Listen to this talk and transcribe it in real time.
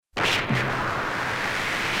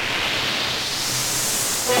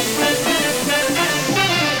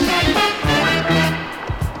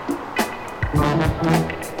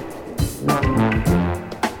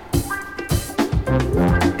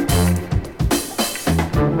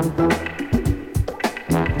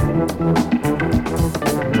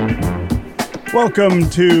Welcome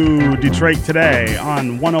to Detroit Today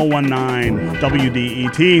on 1019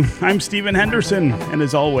 WDET. I'm Stephen Henderson, and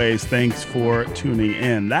as always, thanks for tuning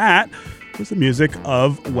in. That was the music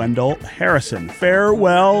of Wendell Harrison,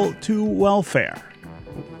 Farewell to Welfare.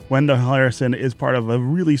 Wendell Harrison is part of a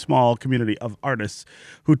really small community of artists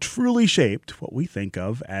who truly shaped what we think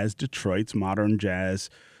of as Detroit's modern jazz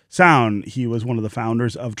sound. He was one of the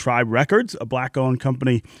founders of Tribe Records, a black-owned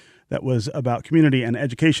company that was about community and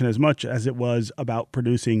education as much as it was about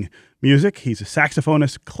producing music. He's a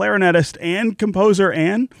saxophonist, clarinetist, and composer,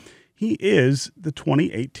 and he is the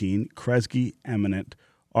 2018 Kresge Eminent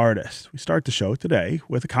artist. We start the show today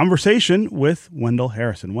with a conversation with Wendell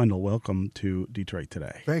Harrison. Wendell, welcome to Detroit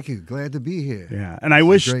Today. Thank you. Glad to be here. Yeah, and I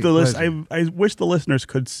wish I wish the listeners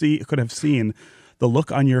could have seen the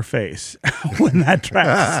look on your face when that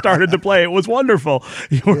track started to play. It was wonderful.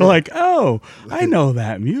 You were like, "Oh, I know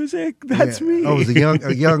that music. That's me." I was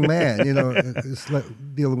a young man. It's like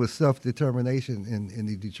dealing with self-determination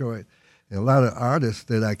in Detroit. And a lot of artists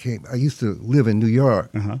that I used to live in New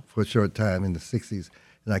York for a short time in the 60s,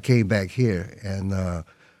 and I came back here, and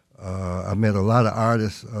I met a lot of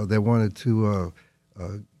artists that wanted to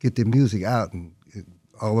get their music out and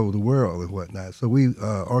all over the world and whatnot. So we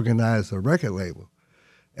organized a record label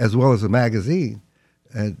as well as a magazine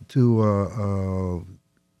to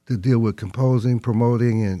deal with composing,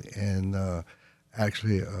 promoting, and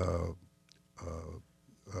actually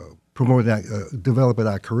promoting, developing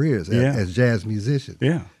our careers as jazz musicians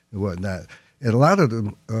and whatnot. And a lot of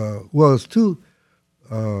them, it's two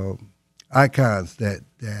icons that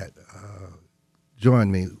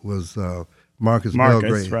joined me was Marcus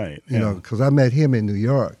Belgrade, right? Because I met him in New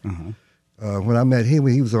York. When I met him,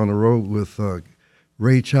 he was on the road with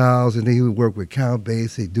Ray Charles, and then he would work with Count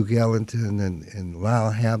Basie, Duke Ellington, and Lyle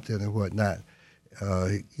Hampton, and whatnot.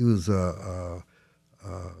 He was a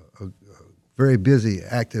very busy,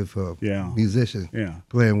 active musician,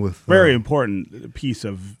 playing with very important piece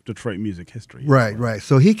of Detroit music history. Right.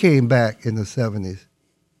 So he came back in the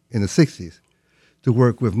 60s, to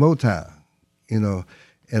work with Motown, And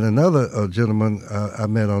another gentleman I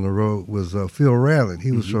met on the road was Phil Rayland.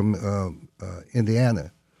 He was from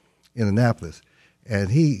Indiana, Indianapolis.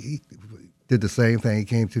 And he did the same thing. He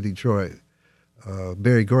came to Detroit.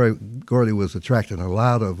 Barry Gordy was attracting a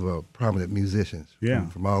lot of prominent musicians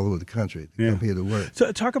from all over the country to come here to work.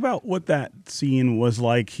 So talk about what that scene was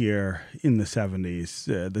like here in the 70s,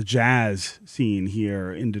 the jazz scene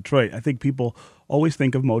here in Detroit. I think people always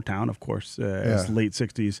think of Motown, of course, as late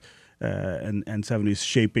 60s and 70s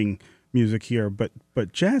shaping music here, but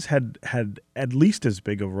jazz had at least as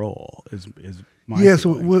big a role as my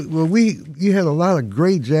you had a lot of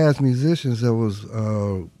great jazz musicians that was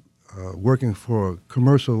working for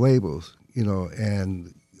commercial labels,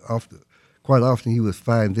 and quite often you would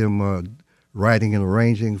find them writing and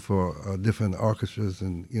arranging for different orchestras,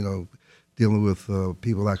 and dealing with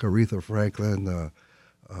people like Aretha Franklin,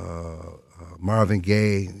 Marvin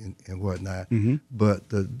Gaye, and whatnot. But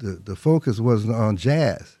the focus wasn't on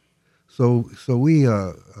jazz. So we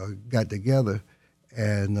got together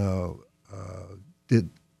and did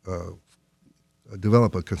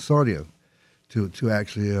develop a consortium to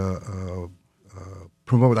actually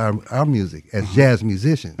promote our music as jazz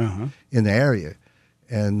musicians in the area,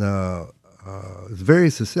 and it's very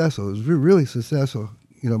successful. It was really successful,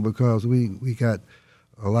 because we got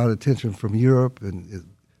a lot of attention from Europe and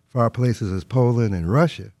far places as Poland and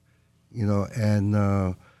Russia,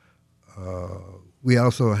 and we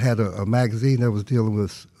also had a magazine that was dealing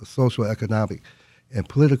with social, economic, and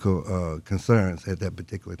political concerns at that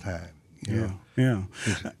particular time.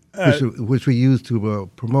 Which we used to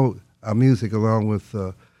promote our music along with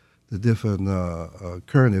the different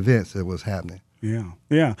current events that was happening.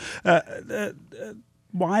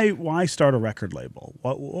 Why start a record label?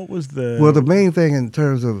 What was the... Well, the main thing in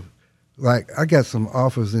terms of, I got some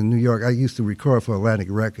offers in New York. I used to record for Atlantic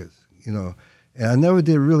Records, and I never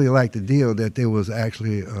did really like the deal that they was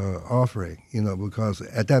actually offering, because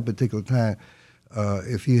at that particular time,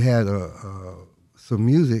 if you had some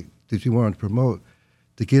music that you wanted to promote,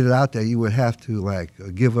 to get it out there, you would have to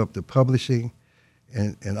give up the publishing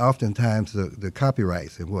and oftentimes the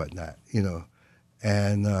copyrights and whatnot,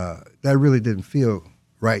 and that really didn't feel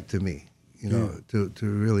right to me, to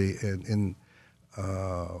really, and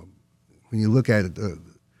when you look at it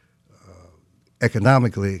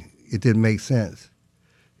economically, it didn't make sense.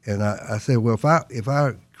 And I said, well, if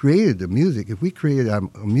I created the music, if we created our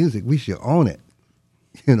music, we should own it.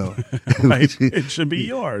 Right. It should be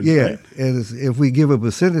yours. Yeah, right? And if we give a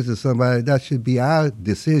percentage to somebody, that should be our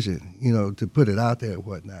decision, to put it out there and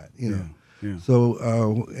whatnot, Yeah. So,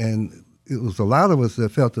 and it was a lot of us that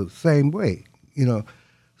felt the same way, you know.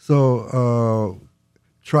 So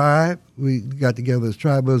Tribe, we got together as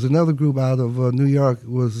Tribe. There was another group out of New York,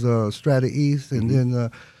 was Strata East, and then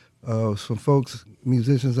some folks,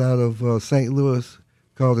 musicians out of St. Louis,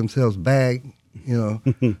 called themselves Bag, you know,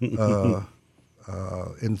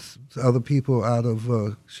 and other people out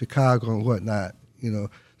of Chicago and whatnot, you know,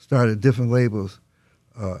 started different labels,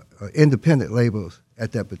 independent labels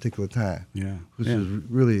at that particular time. Yeah, which is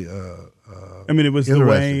really. I mean, it was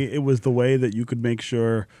the way that you could make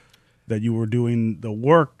sure that you were doing the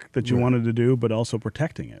work that you wanted to do, but also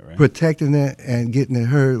protecting it, right? Protecting it and getting it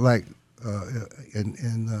heard, like,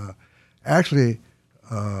 actually,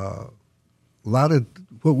 a lot of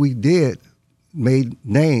what we did made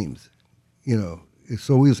names, you know,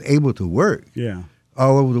 so we was able to work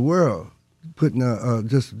all over the world, putting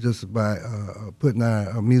just by putting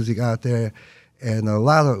our music out there, and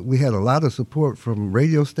we had a lot of support from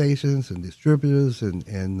radio stations and distributors and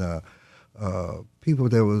people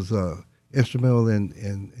that was instrumental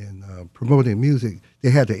in promoting music.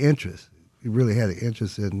 They had the interest. They really had an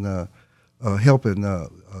interest in helping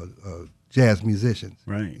jazz musicians.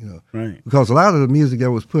 Right. You know, right. Because a lot of the music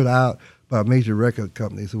that was put out by major record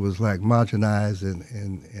companies, it was like marginalized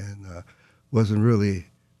and wasn't really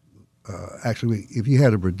actually. If you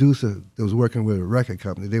had a producer that was working with a record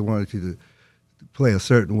company, they wanted you to play a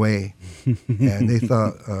certain way, and they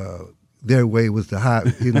thought their way was the high.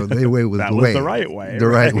 You know, their way was that the was way, the right way, the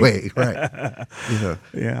right way, right? You know?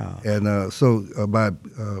 Yeah. And so by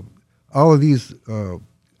all of these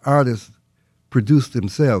artists produced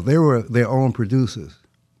themselves. They were their own producers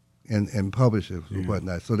and publishers and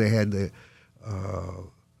whatnot. So they had the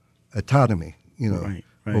autonomy, you know,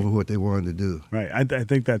 over what they wanted to do. Right. I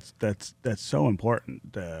think that's so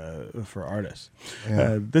important for artists.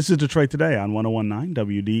 Yeah. This is Detroit Today on 101.9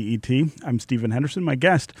 WDET. I'm Stephen Henderson. My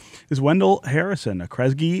guest is Wendell Harrison, a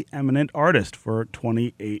Kresge Eminent artist for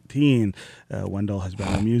 2018. Wendell has been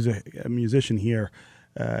a musician here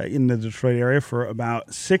in the Detroit area for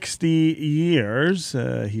about 60 years.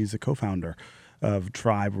 He's a co-founder of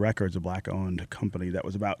Tribe Records, a black-owned company that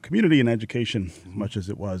was about community and education as much as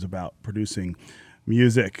it was about producing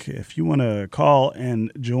music. If you want to call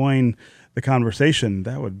and join the conversation,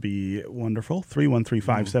 that would be wonderful.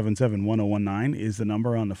 313-577-1019 is the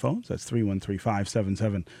number on the phones. That's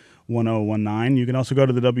 313-577-1019. You can also go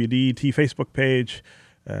to the WDET Facebook page,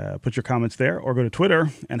 put your comments there, or go to Twitter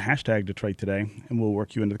and hashtag Detroit Today, and we'll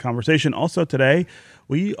work you into the conversation. Also today,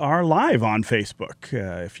 we are live on Facebook.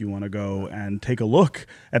 If you want to go and take a look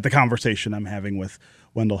at the conversation I'm having with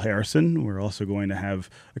Wendell Harrison. We're also going to have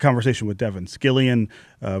a conversation with Devin Skillian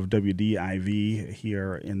of WDIV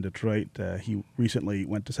here in Detroit. He recently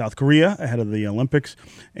went to South Korea ahead of the Olympics,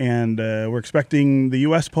 and we're expecting the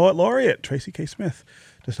U.S. Poet Laureate, Tracy K. Smith,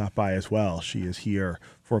 to stop by as well. She is here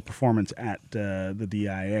for a performance at the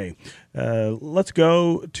DIA. Let's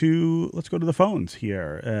go to the phones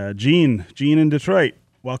here. Gene in Detroit.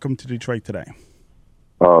 Welcome to Detroit Today.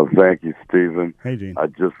 Thank you, Stephen. Hey, Gene. I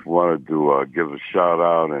just wanted to give a shout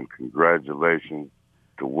out and congratulations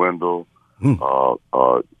to Wendell.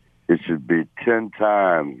 It should be 10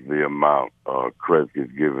 times the amount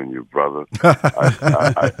Kresge's given you, brother.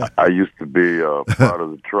 I used to be part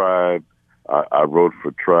of the Tribe. I wrote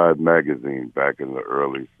for Tribe magazine back in the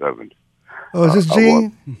early 70s. Oh, is this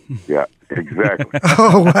Gene? Yeah, exactly.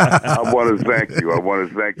 Oh, wow. I want to thank you.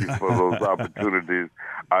 For those opportunities.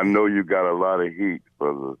 I know you got a lot of heat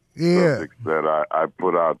for the subjects that I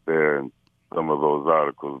put out there in some of those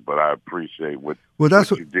articles, but I appreciate what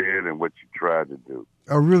you did and what you tried to do.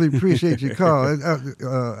 I really appreciate your call.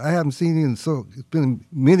 I haven't seen you it's been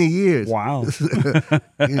many years. Wow. So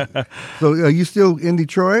are you still in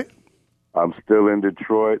Detroit? I'm still in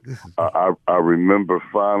Detroit. I remember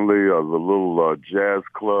fondly the little jazz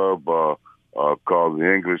club called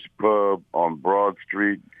the English Pub on Broad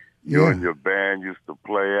Street. You and your band used to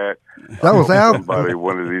play at. That was Al. Somebody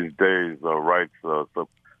one of these days writes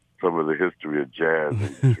some of the history of jazz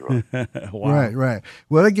in Detroit. Wow. Right.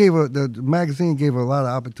 Well, the magazine gave a lot of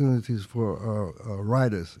opportunities for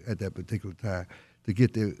writers at that particular time to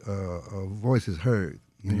get their voices heard.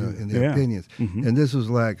 You know, in their opinions. Mm-hmm. And this was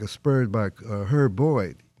like spurred by Herb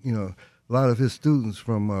Boyd. You know, a lot of his students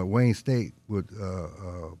from Wayne State would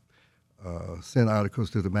send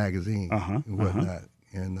articles to the magazine and whatnot.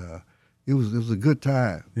 And it was a good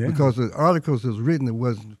time because the articles that was written,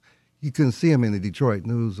 you couldn't see them in the Detroit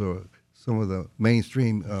News or some of the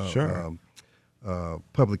mainstream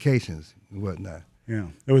publications and whatnot. Yeah,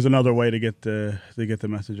 it was another way to get the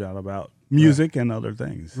message out about music and other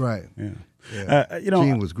things. Right. Yeah.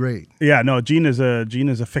 Gene was great. Yeah. No, Gene is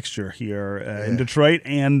a fixture here in Detroit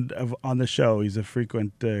and on the show. He's a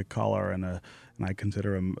frequent caller and a and I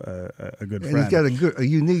consider him a good And friend. he's got a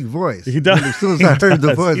unique voice. He does. And as soon as I heard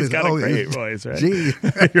the voice, he's got a great voice, right? Gee.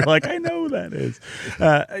 You're like, I know who that is.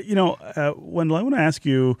 Wendell, I want to ask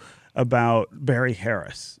you about Barry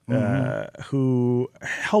Harris, who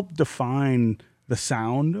helped define the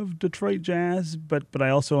sound of Detroit jazz, but I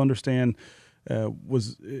also understand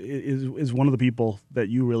is one of the people that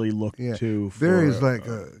you really look to for Barry's like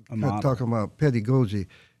a model. talking about pedagogy.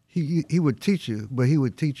 He would teach you, but he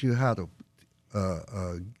would teach you how to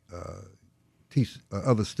teach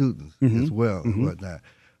other students as well and whatnot.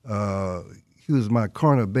 He was my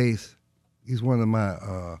corner bass. He's one of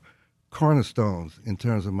my cornerstones in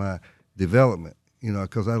terms of my development,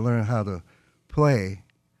 because I learned how to play.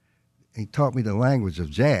 He taught me the language of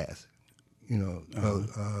jazz,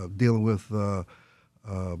 dealing with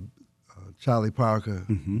Charlie Parker,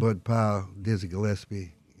 Bud Powell, Dizzy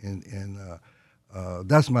Gillespie, and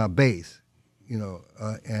that's my base,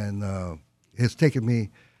 and it's taken me,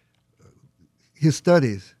 his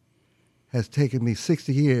studies has taken me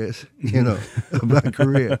 60 years, of my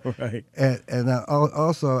career. Right. And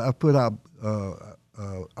I put out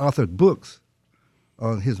authored books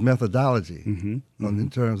on his methodology, in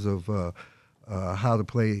terms of how to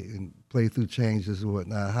play through changes and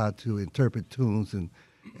whatnot, how to interpret tunes and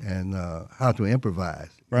how to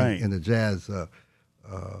improvise in the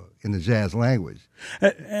jazz language.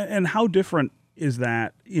 And how different is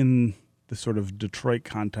that in the sort of Detroit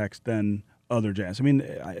context than other jazz? I mean,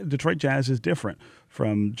 Detroit jazz is different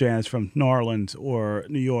from jazz from New Orleans or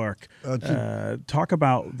New York. Talk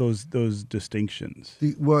about those distinctions.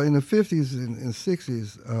 In the 50s and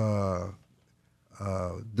 60s,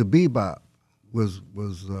 the bebop was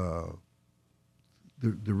the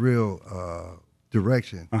real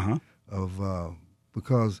direction of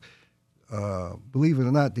because believe it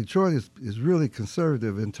or not, Detroit is really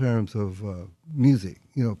conservative in terms of music.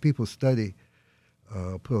 People study,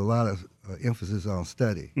 put a lot of emphasis on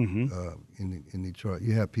study in Detroit.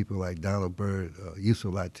 You have people like Donald Byrd,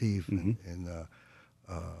 Yusuf Lateef, and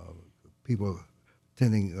people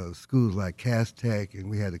attending schools like Cass Tech, and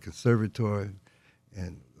we had a conservatory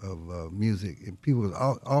and of music, and people was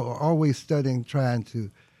always studying, trying to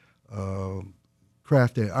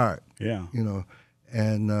craft their art. Yeah,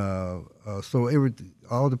 and so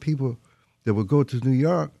all the people that would go to New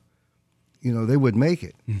York, they would make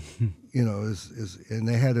it. And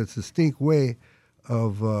they had a distinct way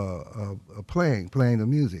of playing the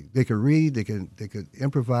music. They could read, they could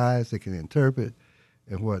improvise, they could interpret,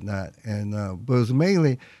 and whatnot. And but it was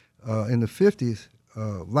mainly in the 50s.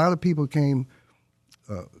 A lot of people came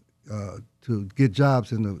to get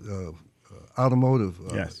jobs in the automotive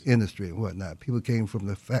industry and whatnot. People came from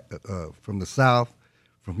the South,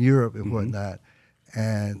 from Europe and whatnot,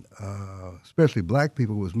 and especially black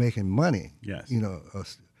people was making money. Yes.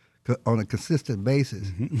 On a consistent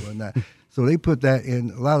basis and whatnot. So they put that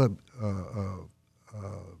in. A lot of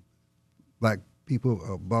black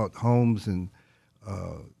people bought homes and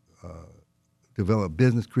developed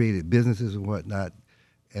created businesses and whatnot.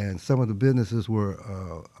 And some of the businesses were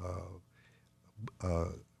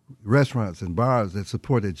restaurants and bars that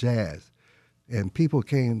supported jazz. And people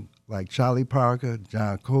came like Charlie Parker,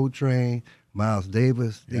 John Coltrane, Miles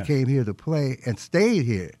Davis. They came here to play and stayed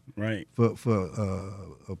here for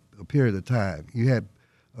a period of time. You had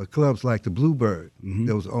clubs like the Bluebird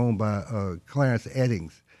that was owned by Clarence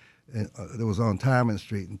Eddings, and that was on Timon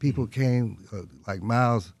Street. And people came, like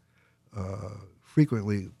Miles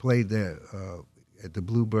frequently played there at the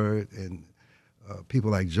Bluebird, and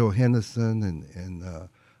people like Joe Henderson, and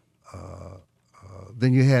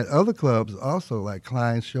then you had other clubs also like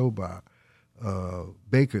Klein's Show Bar,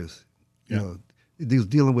 Baker's. They was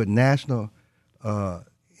dealing with national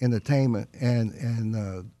entertainment, and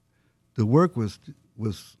the work was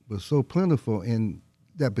so plentiful in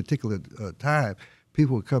that particular time.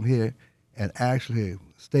 People would come here and actually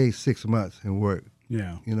stay 6 months and work.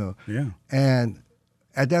 Yeah. And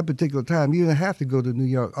at that particular time, you didn't have to go to New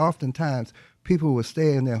York. Oftentimes, people would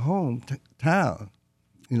stay in their hometown,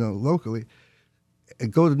 locally,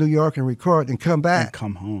 and go to New York and record and come back. And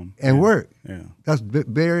come home. And work. Yeah. That's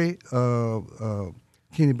Barry,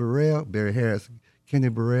 Kenny Burrell, Barry Harris, Kenny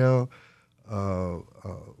Burrell, a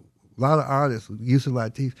lot of artists, Yusuf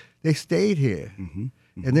Lateef, they stayed here.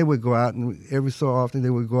 And they would go out, and every so often they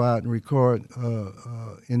would go out and record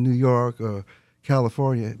in New York or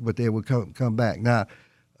California, but they would come back. Now,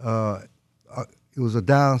 it was a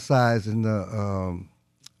downsize in the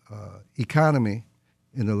economy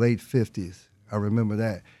in the late 50s. I remember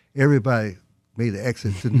that. Everybody made an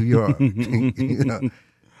exit to New York,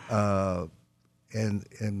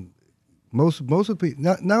 and most of the people,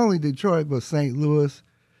 not only Detroit, but St. Louis,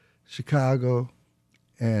 Chicago,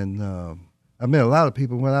 and I met a lot of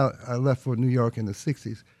people when I left for New York in the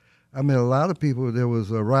 60s. I met a lot of people that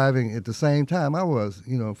was arriving at the same time I was,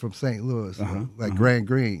 from St. Louis, like Grant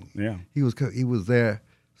Green. Yeah. He was there.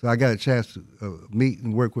 So I got a chance to meet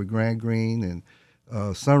and work with Grant Green, and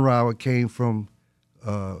Sunrider came from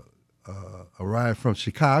arrived from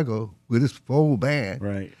Chicago with his full band.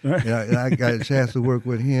 Right. And I got a chance to work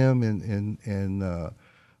with him, and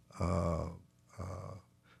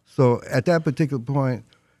so at that particular point,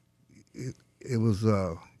 it was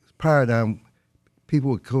paradigm.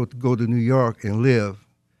 People would go to New York and live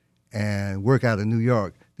and work out of New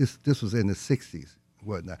York. This was in the 60s and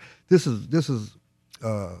whatnot. This is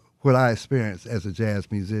what I experienced as a jazz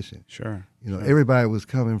musician. Sure. Everybody was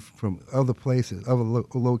coming from other places, other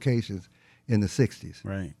locations in the 60s.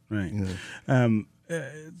 Right.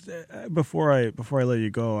 Before I let you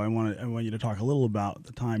go, I want you to talk a little about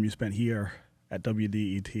the time you spent here at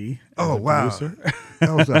WDET. Oh, wow. Producer.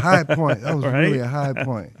 That was a high point. That was right? really a high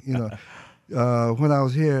point. When I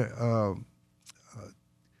was here,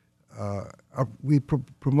 we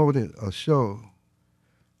promoted a show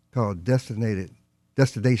called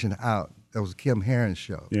Destination Out. That was Kim Herron's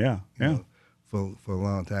show. Yeah. For a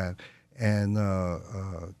long time. And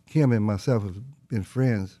Kim and myself have been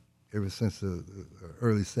friends ever since the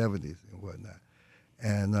early 70s and whatnot.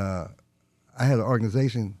 And I had an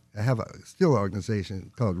organization, I have still an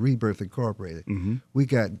organization called Rebirth Incorporated. Mm-hmm. We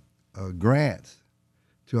got grants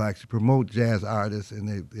to actually promote jazz artists and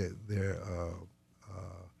their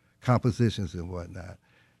compositions and whatnot.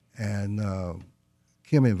 And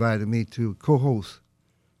Kim invited me to co-host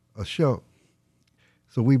a show.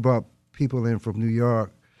 So we brought people in from New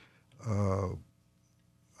York,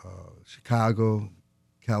 Chicago,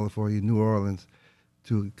 California, New Orleans,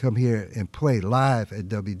 to come here and play live at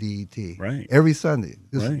WDET. Right. Every Sunday.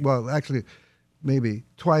 Right. Well, actually, maybe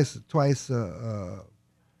twice a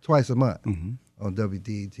month. Mm-hmm. On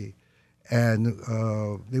WDET, and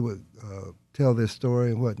they would tell their story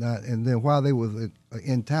and whatnot. And then while they was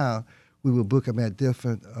in town, we would book them at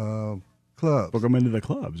different clubs. Book them into the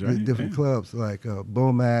clubs, right? Different clubs like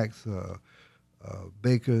Bomax,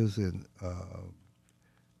 Baker's, and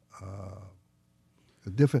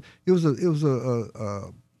different. It was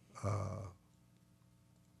a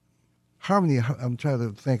Harmony. I'm trying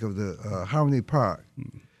to think of the Harmony Park.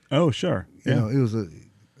 Oh, sure. Yeah. It was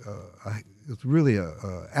it's really a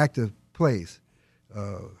active place.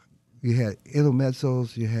 You had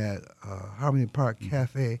intermezzos, you had Harmony Park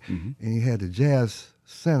Cafe, and you had the Jazz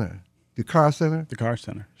Center, the Car Center. The Car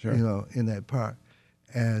Center, sure. In that park.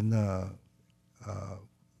 And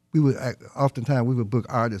oftentimes we would book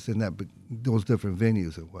artists in those different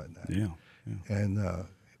venues and whatnot. Yeah. And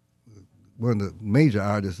one of the major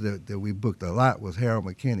artists that we booked a lot was Harold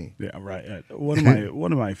McKinney. Yeah, right. One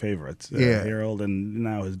of my favorites. Harold, and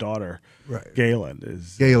now his daughter, right. Galen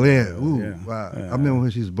is. Galen. Ooh, wow! I remember when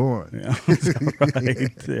she was born. Yeah,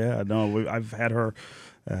 right. Yeah, no, I've had her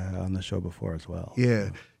on the show before as well. Yeah,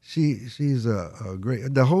 so. She's a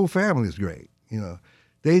great. The whole family is great.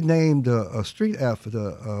 They named a street after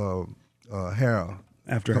Harold.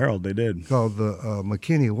 After Harold, they did. Called the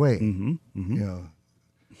McKinney Way. Mm-hmm.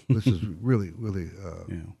 Which is really, really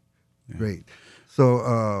great.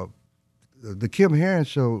 So the Kim Herron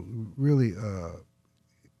show really,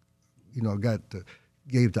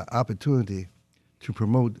 gave the opportunity to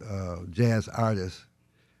promote jazz artists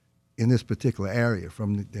in this particular area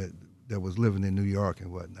that was living in New York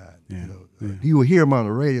and whatnot. Yeah. You would hear them on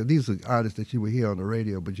the radio. These are artists that you would hear on the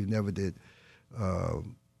radio, but you never did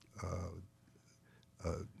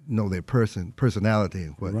know their personality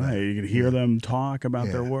and whatnot. Right, you could hear them talk about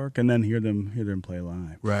their work and then hear them play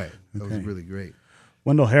live. Right, that was really great.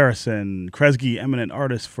 Wendell Harrison, Kresge Eminent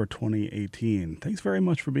Artist for 2018. Thanks very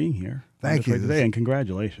much for being here. Thank you today, and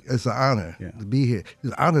congratulations. It's an honor to be here.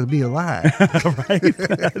 It's an honor to be alive. Right,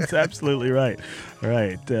 that's absolutely right. All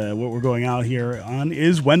right, what we're going out here on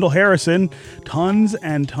is Wendell Harrison, Tons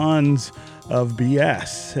and Tons of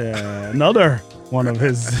BS. Another one of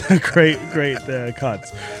his great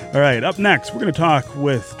cuts. All right, up next, we're going to talk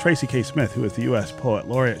with Tracy K. Smith, who is the U.S. Poet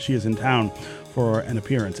Laureate. She is in town for an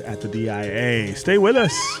appearance at the DIA. Stay with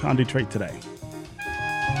us on Detroit Today.